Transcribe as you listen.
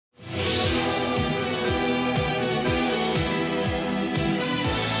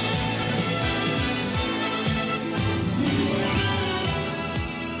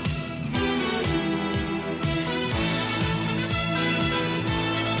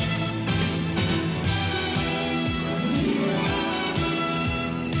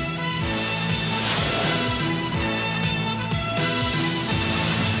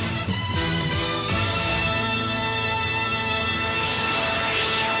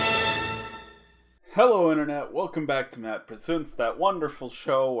Hello Internet, welcome back to Matt Presents, that wonderful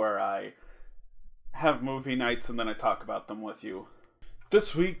show where I have movie nights and then I talk about them with you.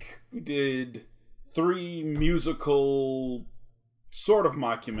 This week we did 3 musical sort of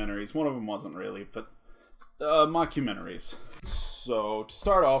mockumentaries. One of them wasn't really, but mockumentaries. So to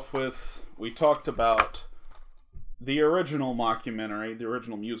start off with, we talked about the original mockumentary, the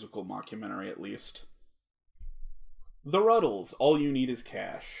original musical mockumentary at least. The Rutles, All You Need Is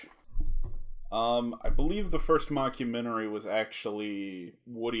Cash. I believe the first mockumentary was actually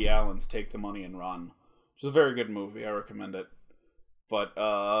Woody Allen's Take the Money and Run, which is a very good movie. I recommend it. But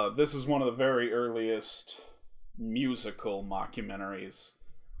this is one of the very earliest musical mockumentaries.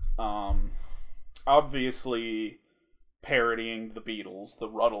 Obviously parodying the Beatles. The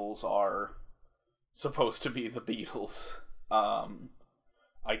Rutles are supposed to be the Beatles.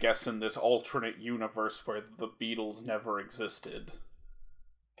 I guess in this alternate universe where the Beatles never existed.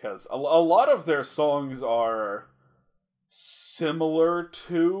 Because a lot of their songs are similar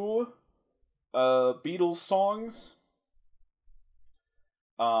to Beatles songs.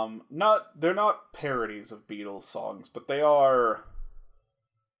 They're not parodies of Beatles songs, but they are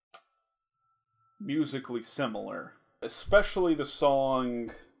musically similar. Especially the song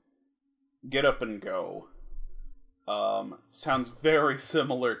Get Up and Go. Sounds very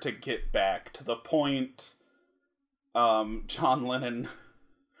similar to Get Back, to the point John Lennon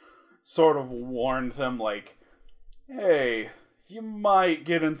sort of warned them, like, hey, you might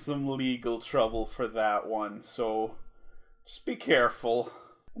get in some legal trouble for that one, so just be careful.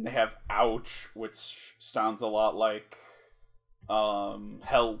 And they have Ouch, which sounds a lot like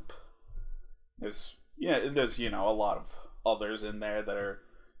Help. There's a lot of others in there that are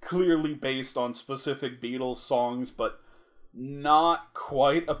clearly based on specific Beatles songs, but not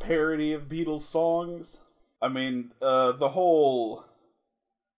quite a parody of Beatles songs. I mean, the whole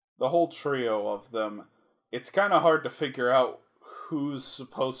trio of them, it's kind of hard to figure out who's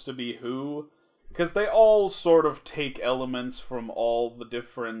supposed to be who, because they all sort of take elements from all the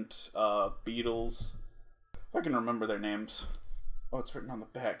different Beatles. If I can remember their names. Oh, it's written on the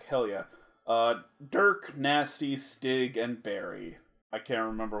back. Hell yeah. Dirk, Nasty, Stig, and Barry. I can't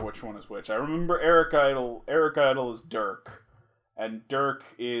remember which one is which. I remember Eric Idle. Eric Idle is Dirk. And Dirk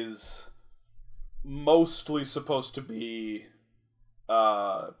is mostly supposed to be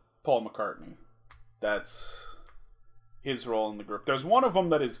Paul McCartney. That's his role in the group. There's one of them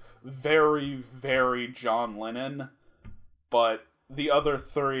that is very, very John Lennon, but the other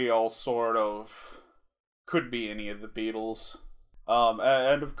 3 all sort of could be any of the Beatles.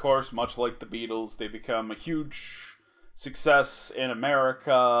 And of course, much like the Beatles, they become a huge success in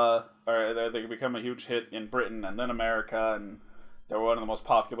America, or they become a huge hit in Britain and then America, and they're one of the most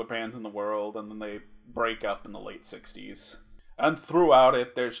popular bands in the world, and then they break up in the late 60s. And throughout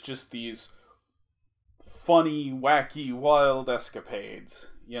it, there's just these funny, wacky, wild escapades.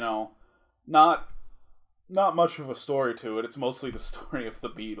 You know, not much of a story to it. It's mostly the story of the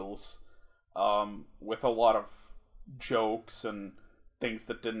Beatles, with a lot of jokes and things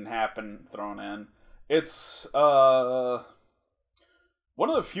that didn't happen thrown in. It's one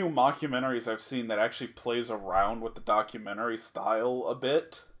of the few mockumentaries I've seen that actually plays around with the documentary style a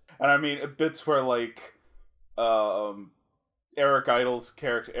bit. And I mean, bits where, like, Eric Idle's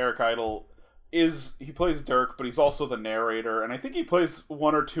character, Eric Idle, he plays Dirk, but he's also the narrator, and I think he plays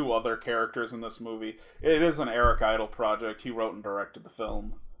 1 or 2 other characters in this movie. It is an Eric Idle project. He wrote and directed the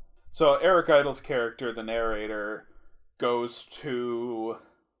film. So Eric Idle's character, the narrator, goes to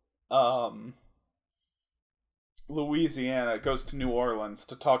Louisiana, goes to New Orleans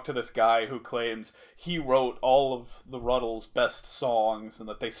to talk to this guy who claims he wrote all of the Rutles' best songs and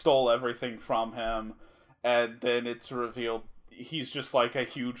that they stole everything from him, and then it's revealed he's just like a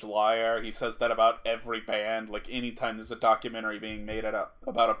huge liar. He says that about every band. Like, anytime there's a documentary being made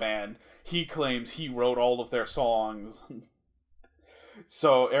about a band, he claims he wrote all of their songs.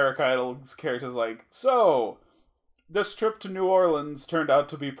 So Eric Idle's character's like, so this trip to New Orleans turned out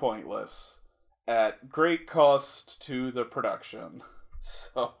to be pointless, at great cost to the production.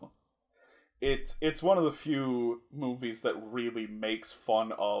 So it's one of the few movies that really makes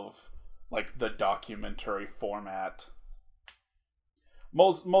fun of, like, the documentary format.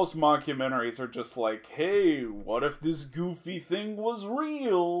 Most mockumentaries are just like, hey, what if this goofy thing was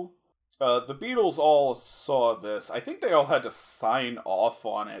real? The Beatles all saw this. I think they all had to sign off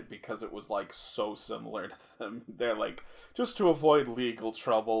on it because it was, like, so similar to them. They're like, just to avoid legal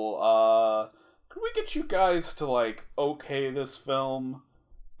trouble, could we get you guys to, like, okay this film?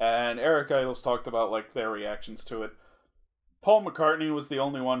 And Eric Idle's talked about, like, their reactions to it. Paul McCartney was the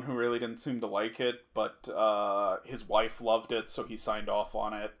only one who really didn't seem to like it, but his wife loved it, so he signed off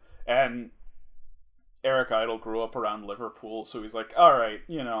on it. And Eric Idle grew up around Liverpool, so he's like, alright,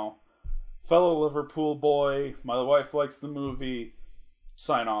 you know, fellow Liverpool boy, my wife likes the movie,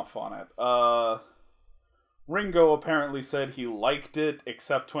 sign off on it. Ringo apparently said he liked it,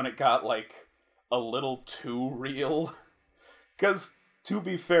 except when it got, like, a little too real. Because, to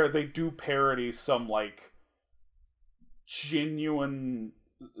be fair, they do parody some, like, genuine,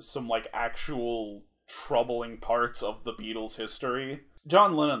 some, like, actual troubling parts of the Beatles' history.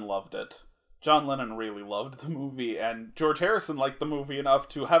 John Lennon loved it. John Lennon really loved the movie, and George Harrison liked the movie enough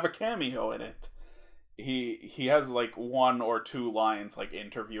to have a cameo in it. He has, like, 1 or 2 lines, like,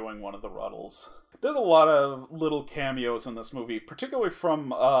 interviewing one of the Rutles. There's a lot of little cameos in this movie, particularly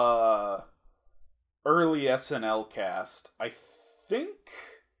from, early SNL cast. I think...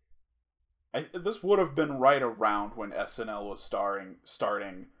 this would have been right around when SNL was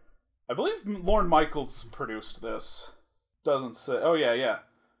starting. I believe Lorne Michaels produced this. Doesn't say... Oh, yeah.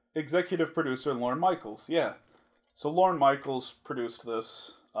 Executive producer Lorne Michaels, yeah. So Lorne Michaels produced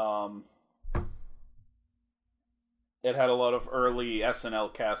this. It had a lot of early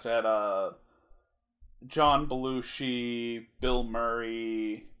SNL cast. It had John Belushi, Bill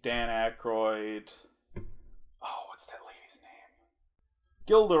Murray, Dan Aykroyd. Oh, what's that lady's name?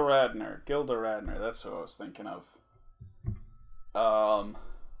 Gilda Radner, that's who I was thinking of. Some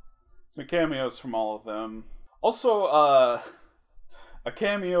cameos from all of them. Also, a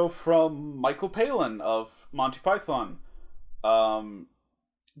cameo from Michael Palin of Monty Python.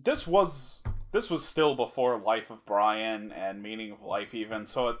 This was still before Life of Brian and Meaning of Life even,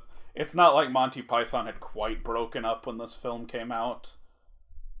 so it's not like Monty Python had quite broken up when this film came out.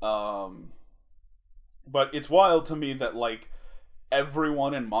 But it's wild to me that, like,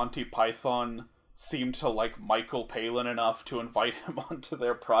 everyone in Monty Python seemed to like Michael Palin enough to invite him onto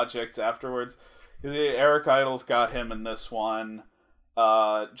their projects afterwards. Eric Idle's got him in this one.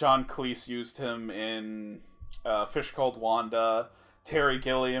 John Cleese used him in Fish Called Wanda. Terry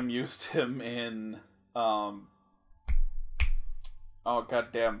Gilliam used him in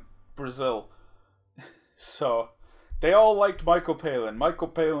Brazil. So they all liked Michael Palin. Michael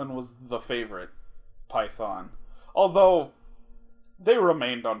Palin was the favorite Python. Although they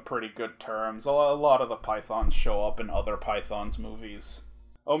remained on pretty good terms. A lot of the Pythons show up in other Pythons movies.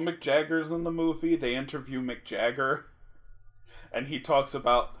 Oh, Mick Jagger's in the movie. They interview Mick Jagger. And he talks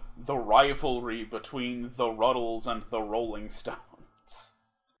about the rivalry between the Rutles and the Rolling Stones.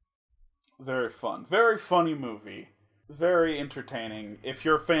 Very fun. Very funny movie. Very entertaining. If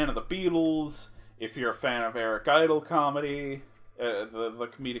you're a fan of the Beatles, if you're a fan of Eric Idle comedy, the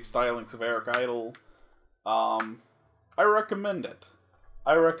comedic stylings of Eric Idle, I recommend it.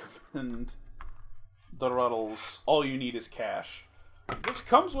 I recommend the Rutles. All You Need Is Cash. This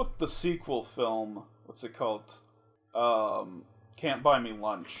comes with the sequel film. What's it called? Can't Buy Me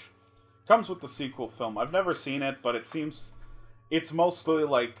Lunch. Comes with the sequel film. I've never seen it, but it seems it's mostly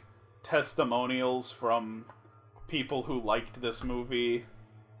like testimonials from people who liked this movie.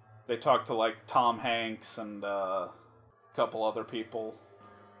 They talk to like Tom Hanks and a couple other people.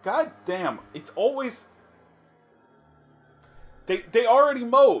 God damn, it's always... They already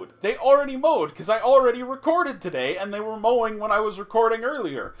mowed. They already mowed, because I already recorded today, and they were mowing when I was recording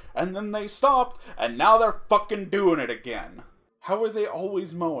earlier. And then they stopped, and now they're fucking doing it again. How are they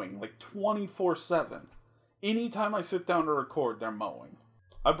always mowing? Like 24/7. Anytime I sit down to record, they're mowing.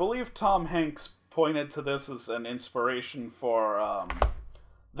 I believe Tom Hanks pointed to this as an inspiration for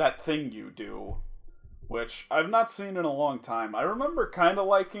That Thing You Do, which I've not seen in a long time. I remember kind of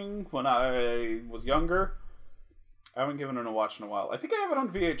liking when I was younger. I haven't given it a watch in a while. I think I have it on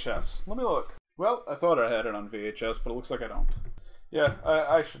VHS. Let me look. Well, I thought I had it on VHS, but it looks like I don't. Yeah,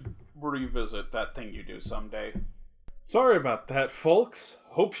 I should revisit That Thing You Do someday. Sorry about that, folks.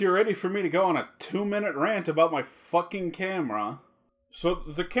 Hope you're ready for me to go on a 2-minute rant about my fucking camera. So,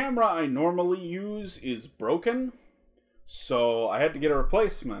 the camera I normally use is broken, so I had to get a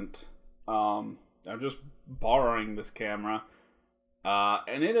replacement. I'm just borrowing this camera,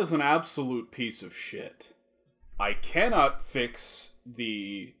 and it is an absolute piece of shit. I cannot fix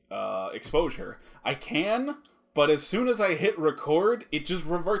the exposure. I can, but as soon as I hit record, it just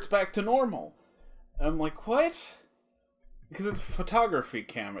reverts back to normal. And I'm like, what? Because it's a photography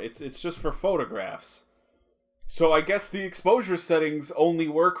camera. It's just for photographs. So I guess the exposure settings only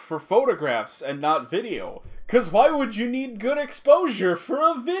work for photographs and not video. Because why would you need good exposure for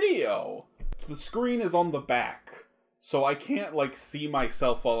a video? The screen is on the back. So I can't, like, see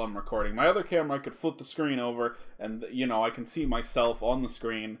myself while I'm recording. My other camera, I could flip the screen over, and, you know, I can see myself on the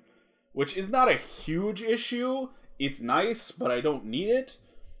screen. Which is not a huge issue. It's nice, but I don't need it.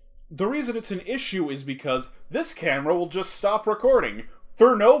 The reason it's an issue is because this camera will just stop recording.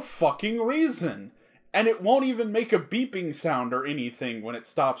 For no fucking reason. And it won't even make a beeping sound or anything when it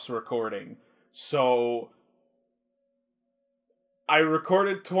stops recording. So I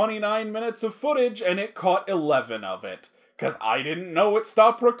recorded 29 minutes of footage and it caught 11 of it. Because I didn't know it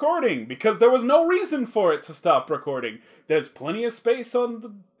stopped recording. Because there was no reason for it to stop recording. There's plenty of space on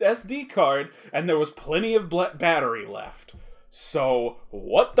the SD card, and there was plenty of battery left. So,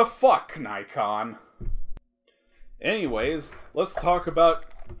 what the fuck, Nikon? Anyways, let's talk about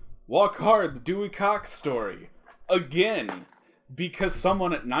Walk Hard, the Dewey Cox story. Again, because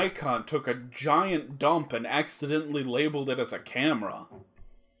someone at Nikon took a giant dump and accidentally labeled it as a camera.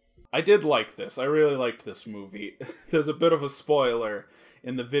 I did like this. I really liked this movie. There's a bit of a spoiler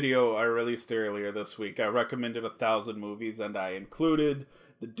in the video I released earlier this week. I recommended 1,000 movies, and I included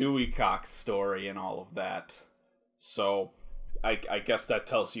the Dewey Cox story and all of that. So, I guess that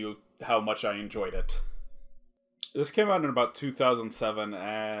tells you how much I enjoyed it. This came out in about 2007,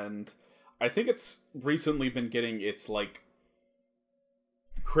 and I think it's recently been getting its, like,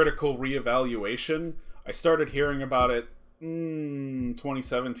 critical reevaluation. I started hearing about it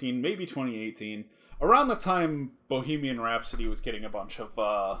 2017, maybe 2018, around the time Bohemian Rhapsody was getting a bunch of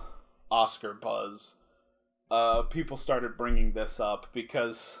Oscar buzz. People started bringing this up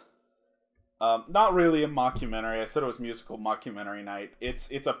because not really a mockumentary. I said it was musical mockumentary night.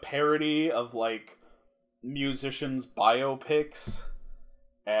 It's a parody of like musicians' biopics,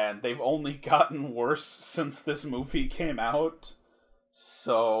 and they've only gotten worse since this movie came out.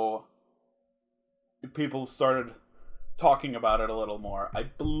 So people started talking about it a little more. I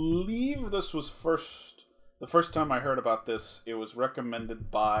believe this was the first time I heard about this, it was recommended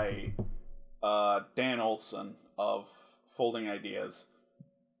by Dan Olson of Folding Ideas.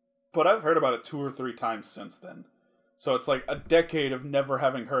 But I've heard about it 2 or 3 times since then. So it's like a decade of never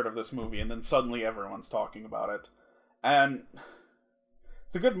having heard of this movie, and then suddenly everyone's talking about it. And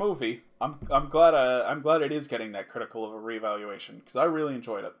it's a good movie. I'm glad it is getting that critical of a reevaluation, because I really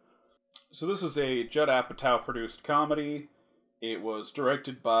enjoyed it. So this is a Judd Apatow produced comedy. It was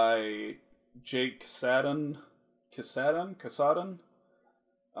directed by Jake Kasdan.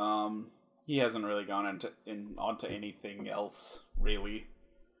 He hasn't really gone onto anything else, really.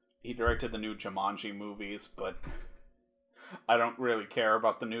 He directed the new Jumanji movies, but I don't really care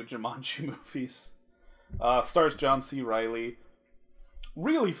about the new Jumanji movies. Stars John C. Reilly.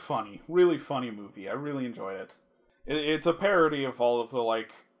 Really funny movie. I really enjoyed it. It's a parody of all of the,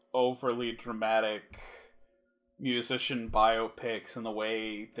 like, overly dramatic musician biopics and the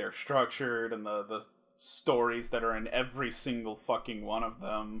way they're structured and the stories that are in every single fucking one of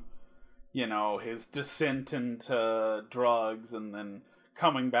them. You know, his descent into drugs and then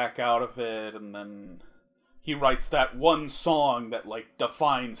coming back out of it, and then he writes that one song that, like,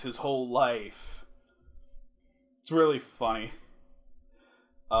 defines his whole life. It's really funny.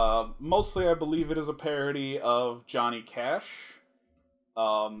 Mostly I believe it is a parody of Johnny Cash.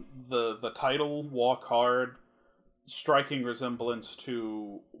 The title, Walk Hard, striking resemblance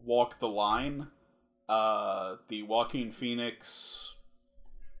to Walk the Line, the Joaquin Phoenix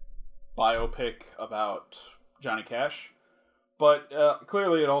biopic about Johnny Cash. But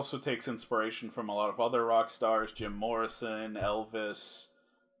clearly it also takes inspiration from a lot of other rock stars, Jim Morrison, Elvis.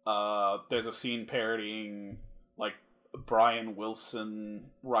 There's a scene parodying, like, Brian Wilson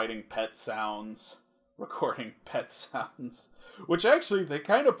writing pet sounds, recording pet sounds, which actually they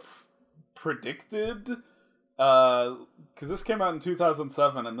kind of predicted, because this came out in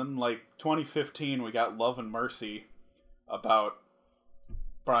 2007, and then, like, 2015 we got Love and Mercy about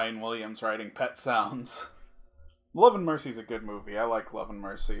Brian Williams writing pet sounds. Love and Mercy is a good movie. I like Love and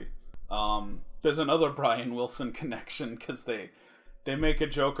Mercy. There's another Brian Wilson connection, because they make a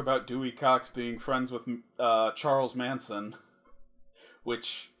joke about Dewey Cox being friends with Charles Manson,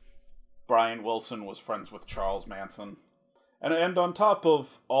 which Brian Wilson was friends with Charles Manson. And on top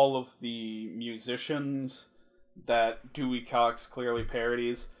of all of the musicians that Dewey Cox clearly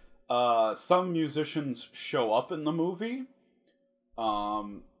parodies, some musicians show up in the movie.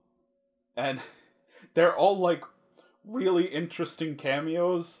 And they're all, like, really interesting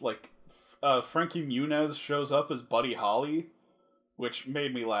cameos. Like, Frankie Muniz shows up as Buddy Holly, which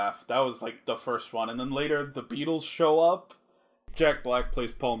made me laugh. That was, like, the first one. And then later, the Beatles show up. Jack Black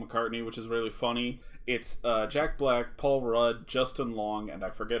plays Paul McCartney, which is really funny. It's Jack Black, Paul Rudd, Justin Long, and I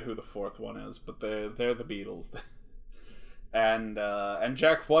forget who the fourth one is, but they're the Beatles. and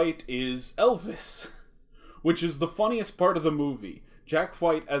Jack White is Elvis, which is the funniest part of the movie. Jack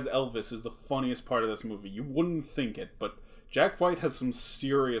White as Elvis is the funniest part of this movie. You wouldn't think it, but Jack White has some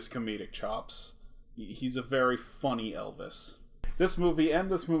serious comedic chops. He's a very funny Elvis. This movie and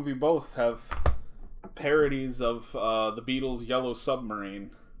this movie both have parodies of the Beatles' Yellow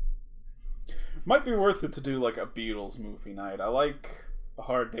Submarine, Might be worth it to do like a Beatles movie night. I like A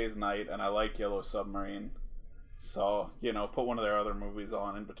Hard Day's Night, and I like Yellow Submarine. So, you know, put one of their other movies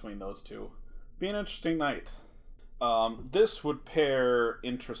on in between those two. Be an interesting night. This would pair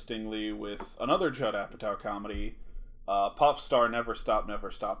interestingly with another Judd Apatow comedy, Pop Star Never Stop Never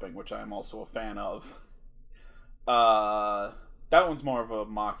Stopping, which I am also a fan of. That one's more of a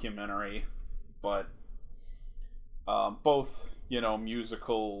mockumentary, but both, you know,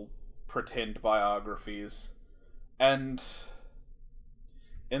 musical pretend biographies. And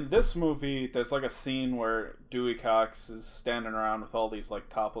in this movie, there's like a scene where Dewey Cox is standing around with all these like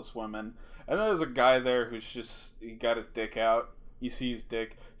topless women, and then there's a guy there who's just, he got his dick out. You see his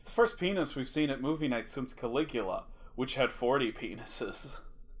dick. It's the first penis we've seen at movie night since Caligula, which had 40 penises.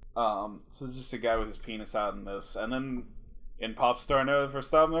 So it's just a guy with his penis out in this. And then in Pop Star Never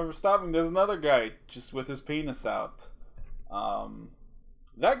Stop Never Stopping, there's another guy just with his penis out.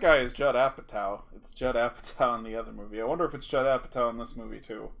 That guy is Judd Apatow. It's Judd Apatow in the other movie. I wonder if it's Judd Apatow in this movie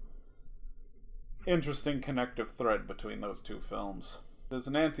too. Interesting connective thread between those two films. There's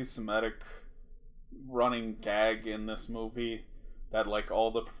an anti-Semitic running gag in this movie that like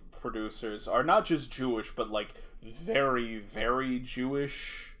all the producers are not just Jewish, but like very, very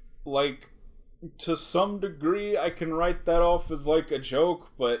Jewish. Like, to some degree, I can write that off as like a joke,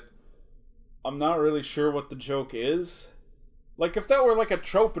 but I'm not really sure what the joke is. Like, if that were like a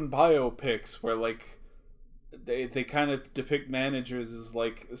trope in biopics where like they kind of depict managers as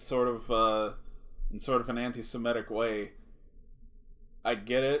like sort of in sort of an anti-Semitic way, I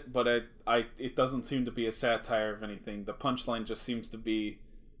get it, but it doesn't seem to be a satire of anything. The punchline just seems to be,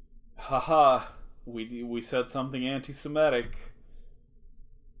 haha, we said something anti-Semitic.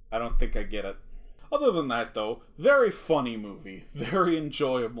 I don't think I get it. Other than that, though, very funny movie. Very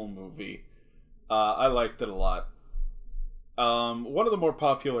enjoyable movie. I liked it a lot. One of the more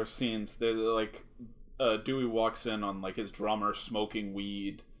popular scenes, there's like, Dewey walks in on like his drummer smoking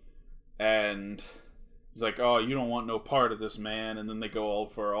weed, and he's like, oh, you don't want no part of this, man. And then they go all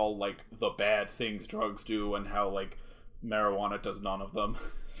for all like the bad things drugs do and how like marijuana does none of them.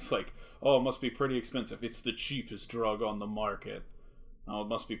 It's like, oh, it must be pretty expensive. It's the cheapest drug on the market. Oh, it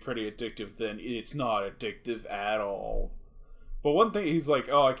must be pretty addictive then. It's not addictive at all. But one thing, he's like,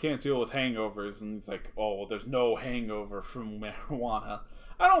 oh, I can't deal with hangovers. And he's like, oh, well, there's no hangover from marijuana.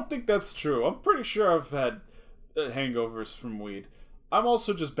 I don't think that's true. I'm pretty sure I've had hangovers from weed. I'm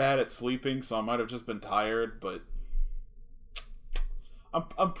also just bad at sleeping, so I might have just been tired, but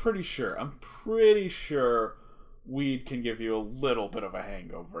I'm pretty sure. I'm pretty sure weed can give you a little bit of a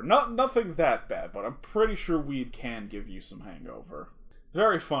hangover. Nothing that bad, but I'm pretty sure weed can give you some hangover.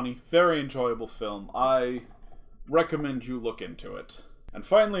 Very funny, very enjoyable film. I recommend you look into it. And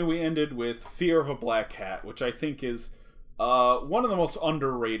finally, we ended with Fear of a Black Hat, which I think is one of the most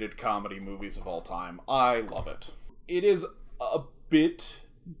underrated comedy movies of all time. I love it. It is a bit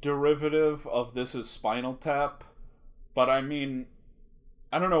derivative of This Is Spinal Tap, but I mean,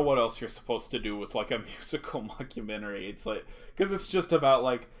 I don't know what else you're supposed to do with like a musical mockumentary. It's like, because it's just about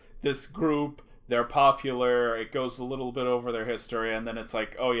like this group, they're popular, it goes a little bit over their history, and then it's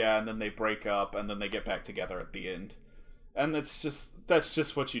like, oh yeah, and then they break up, and then they get back together at the end. And that's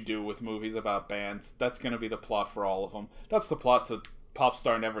just what you do with movies about bands. That's going to be the plot for all of them. That's the plot to Pop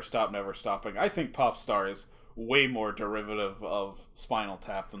Star Never Stop Never Stopping. I think Pop Star is way more derivative of Spinal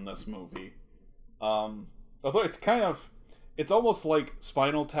Tap than this movie. Although it's almost like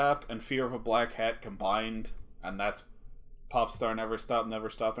Spinal Tap and Fear of a Black Hat combined, and that's Pop Star Never Stop Never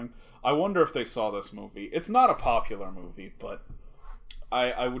Stopping. I wonder if they saw this movie. It's not a popular movie, but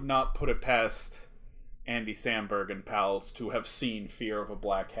I would not put it past Andy Samberg and pals to have seen Fear of a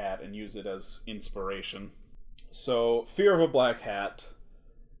Black Hat and use it as inspiration. So, Fear of a Black Hat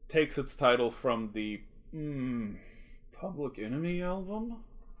takes its title from the Public Enemy album?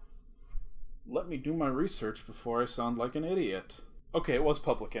 Let me do my research before I sound like an idiot. Okay, it was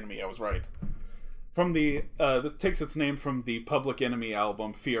Public Enemy, I was right. From this takes its name from the Public Enemy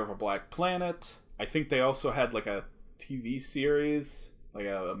album Fear of a Black Planet. I think they also had like a TV series, like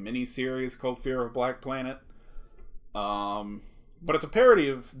a mini-series called Fear of a Black Planet. But it's a parody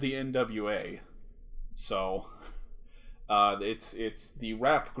of the NWA. So, it's the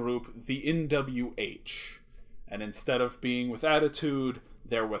rap group, the NWH. And instead of being with attitude,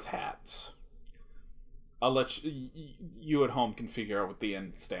 they're with hats. I'll let you at home can figure out what the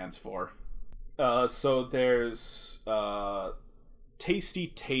N stands for. So there's Tasty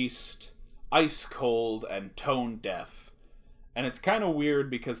Taste, Ice Cold, and Tone Deaf. And it's kind of weird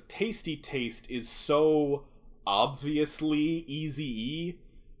because Tasty Taste is so obviously Eazy-E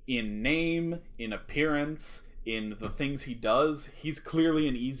in name, in appearance, in the things he does. He's clearly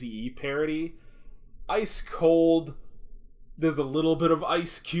an Eazy-E parody. ice cold. There's a little bit of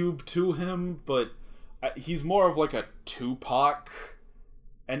Ice Cube to him, but he's more of like a Tupac.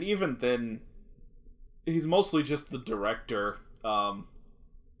 And even then, he's mostly just the director,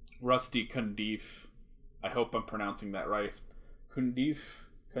 Rusty Cundiff. I hope I'm pronouncing that right. Cundiff?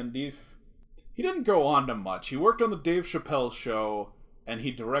 He didn't go on to much. He worked on the Dave Chappelle Show, and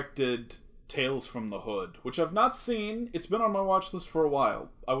he directed Tales from the Hood, which I've not seen. It's been on my watch list for a while.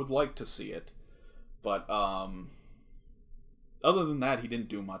 I would like to see it. But, other than that, he didn't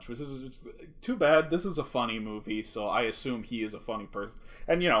do much, which is it's too bad. This is a funny movie, so I assume he is a funny person.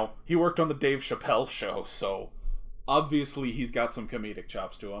 And, you know, he worked on the Dave Chappelle Show, so obviously he's got some comedic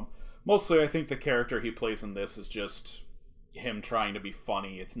chops to him. Mostly, I think the character he plays in this is just him trying to be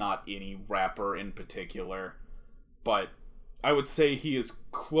funny. It's not any rapper in particular. But I would say he is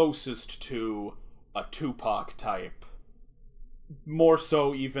closest to a Tupac type. More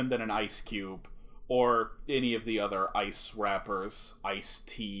so even than an Ice Cube. Or any of the other Ice rappers.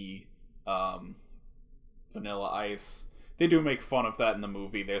 Ice-T, Vanilla Ice. They do make fun of that in the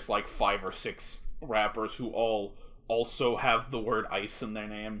movie. There's like 5 or 6 rappers who all also have the word ice in their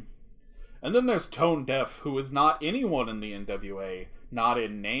name. And then there's Tone Deaf, who is not anyone in the NWA. Not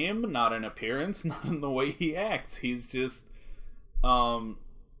in name, not in appearance, not in the way he acts. He's just, I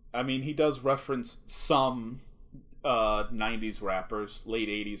mean, he does reference some 90s rappers, late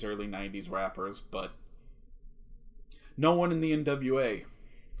 80s, early 90s rappers, but no one in the NWA.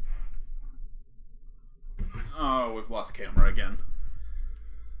 Oh, we've lost camera again.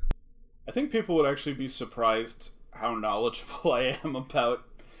 I think people would actually be surprised how knowledgeable I am about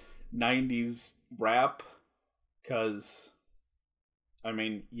 90s rap, because, I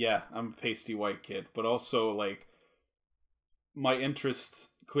mean, yeah, I'm a pasty white kid, but also, like, my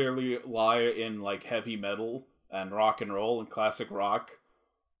interests clearly lie in, like, heavy metal and rock and roll and classic rock,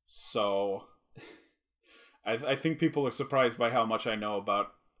 so I think people are surprised by how much I know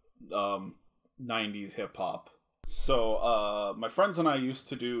about 90s hip-hop. So, my friends and I used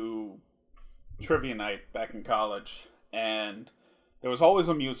to do trivia night back in college, and there was always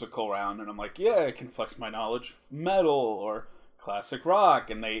a musical round, and I'm like, yeah, I can flex my knowledge of metal or classic rock,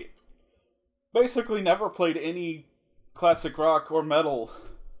 and they basically never played any classic rock or metal,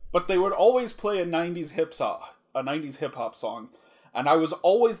 but they would always play a 90s hip-hop song, and I was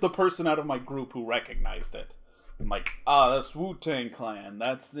always the person out of my group who recognized it. I'm like, that's Wu-Tang Clan,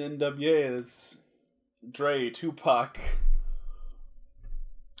 that's the NWA, that's Dre, Tupac.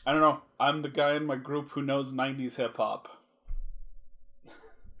 I don't know, I'm the guy in my group who knows 90s hip-hop.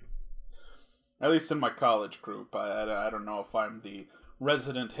 At least in my college group. I don't know if I'm the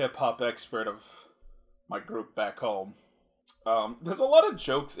resident hip-hop expert of my group back home. There's a lot of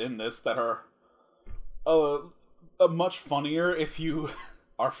jokes in this that are much funnier if you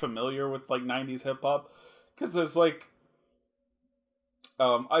are familiar with, like, 90s hip-hop. Because there's, like,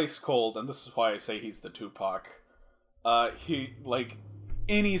 Ice Cold, and this is why I say he's the Tupac. He, like,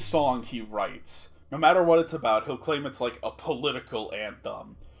 any song he writes, no matter what it's about, he'll claim it's, like, a political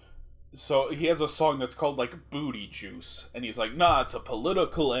anthem. So he has a song that's called, like, Booty Juice. And he's like, nah, it's a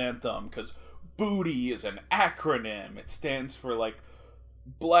political anthem, because booty is an acronym. It stands for, like,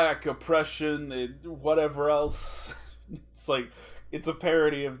 black oppression, whatever else. It's like, it's a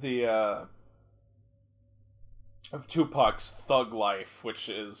parody of the, of Tupac's Thug Life, which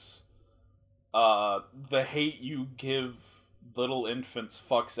is, the hate you give little infants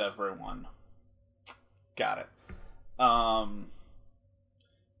fucks everyone. Got it.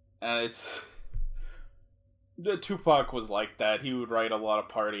 And it's... Tupac was like that. He would write a lot of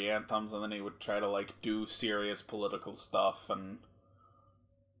party anthems, and then he would try to, like, do serious political stuff, and...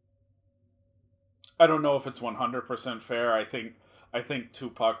 I don't know if it's 100% fair. I think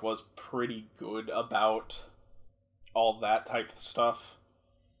Tupac was pretty good about all that type of stuff.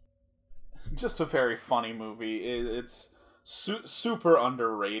 Just a very funny movie. It's super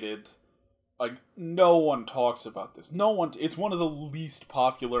underrated. Like, no one talks about this. It's one of the least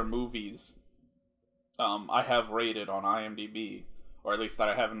popular movies I have rated on IMDb. Or at least that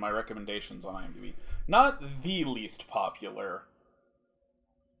I have in my recommendations on IMDb. Not the least popular.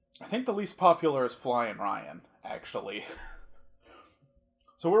 I think the least popular is Flying Ryan, actually.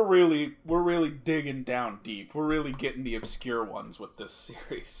 So we're really digging down deep. We're really getting the obscure ones with this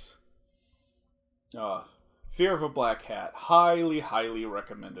series. Fear of a Black Hat. Highly, highly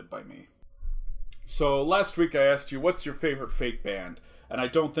recommended by me. So last week I asked you, what's your favorite fake band? And I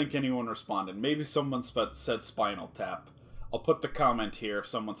don't think anyone responded. Maybe someone said Spinal Tap. I'll put the comment here if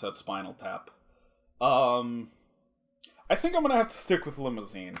someone said Spinal Tap. I think I'm going to have to stick with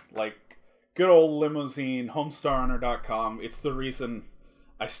Limousine. Like, good old Limousine, homestarhunter.com. It's the reason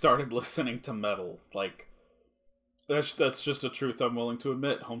I started listening to metal. Like, that's just a truth I'm willing to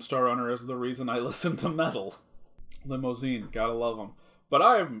admit. Homestar Runner is the reason I listen to metal. Limousine, gotta love them. But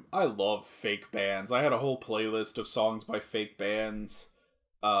I love fake bands. I had a whole playlist of songs by fake bands.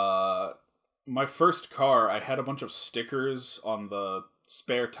 My first car, I had a bunch of stickers on the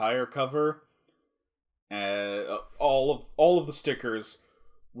spare tire cover. All of the stickers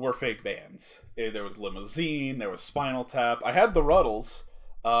were fake bands. There was Limousine, there was Spinal Tap. I had the Rutles.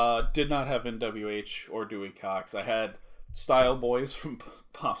 Did not have NWH or Dewey Cox. I had Style Boys from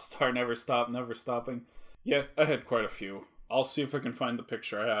Popstar, Never Stop, Never Stopping. Yeah, I had quite a few. I'll see if I can find the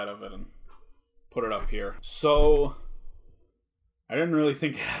picture I had of it and put it up here. So, I didn't really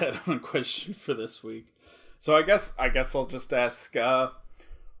think I had a question for this week. So I guess I'll just ask,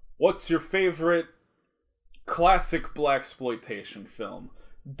 what's your favorite classic blaxploitation film?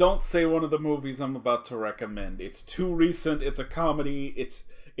 Don't say one of the movies I'm about to recommend. It's too recent, it's a comedy,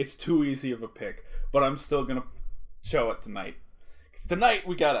 it's too easy of a pick. But I'm still gonna show it tonight. Because tonight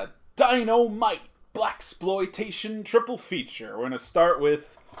we got a Dynamite blaxploitation triple feature. We're gonna start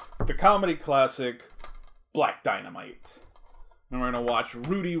with the comedy classic Black Dynamite. And we're gonna watch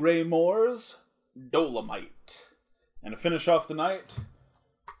Rudy Ray Moore's Dolomite. And to finish off the night,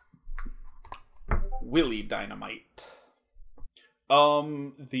 Willie Dynamite.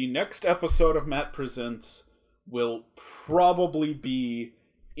 The next episode of Matt Presents will probably be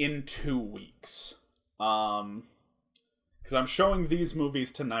in 2 weeks. Because I'm showing these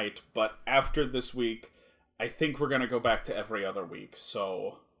movies tonight, but after this week, I think we're gonna go back to every other week,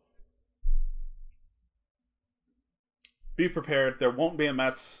 so be prepared. There won't be a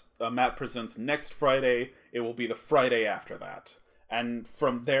Matt Presents next Friday. It will be the Friday after that. And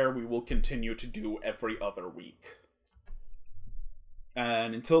from there, we will continue to do every other week.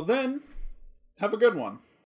 And until then, have a good one.